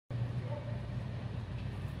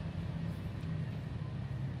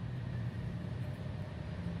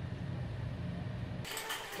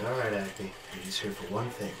Alright, Acme. You're just here for one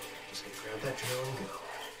thing. Just gonna grab that drill and go.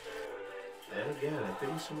 And again, I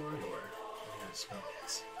think some more underwear. I gotta smell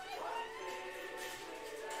this.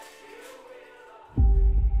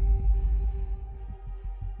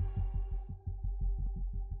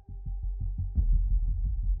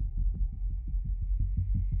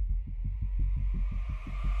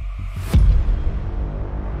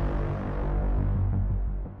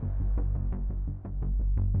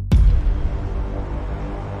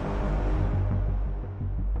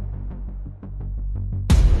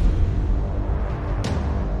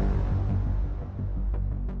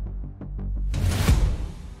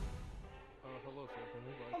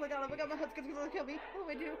 Oh my god, my husband's gonna kill me. What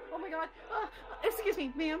do I do? Oh my god. Excuse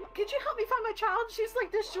me, ma'am. Could you help me find my child? She's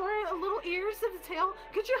like disjointed, a little ears and a tail.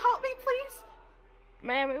 Could you help me, please?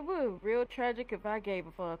 Ma'am, it would be real tragic if I gave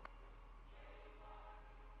a fuck.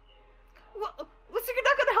 What? So you're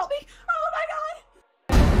not gonna help me? Oh my god!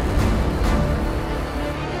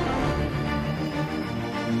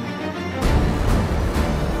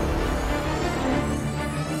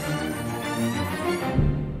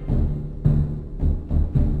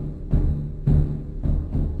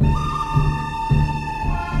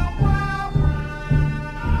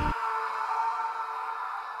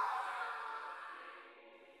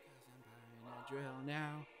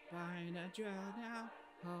 Buying a drill now,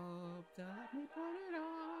 hope that we put it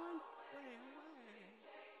on, way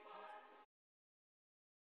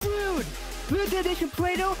away. Dude! Real Detonation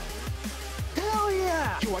Play-Doh? Hell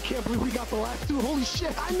yeah! Yo, I can't believe we got the last two, holy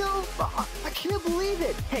shit! I know! I can't believe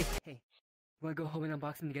it! Hey, wanna go home and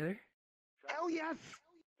unbox them together? Hell yes!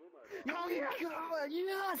 Oh yes!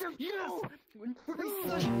 Yes! Yes! We're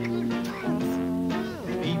such good friends!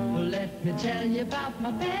 People, let me tell you about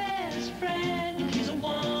my best friend. He's a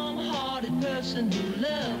warm-hearted person who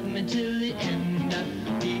loved me till the end.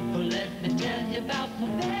 People, let me tell you about my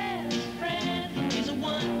best friend. He's a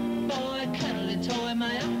one-boy, cuddly toy,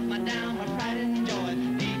 my up, my down, my pride and joy.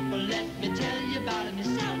 People, let me tell you about him.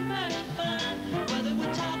 He's so much fun. Whether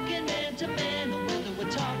we're talking man to man or whether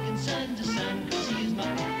we're talking son to son, 'cause he's my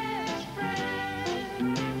best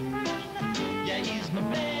friend. Yeah, he's my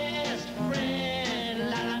best friend.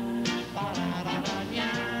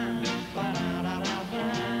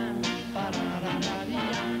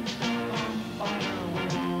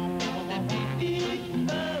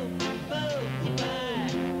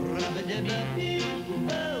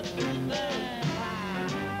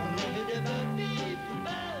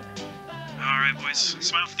 Alright, boys.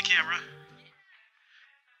 Smile for the camera.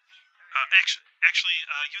 Actually,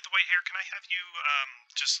 you with the white hair, can I have you,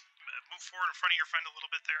 just move forward in front of your friend a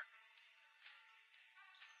little bit there?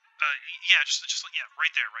 Yeah, yeah,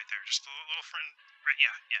 right there. Just a little friend, right,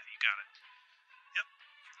 yeah, you got it.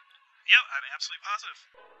 Yep, I'm absolutely positive.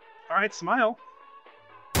 Alright, smile.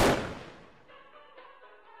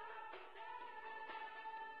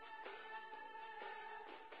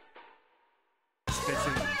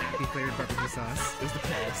 Spencer, happy flavored barbecue sauce is the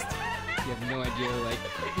best. You have no idea, like,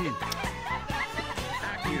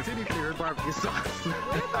 Acme titty flavored barbecue sauce.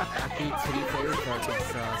 Acme titty flavored barbecue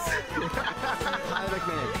sauce. I like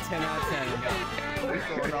man, 10 out of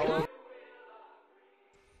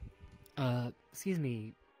 10. Excuse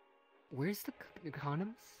me, where's the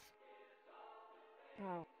condoms?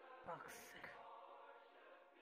 Oh, box.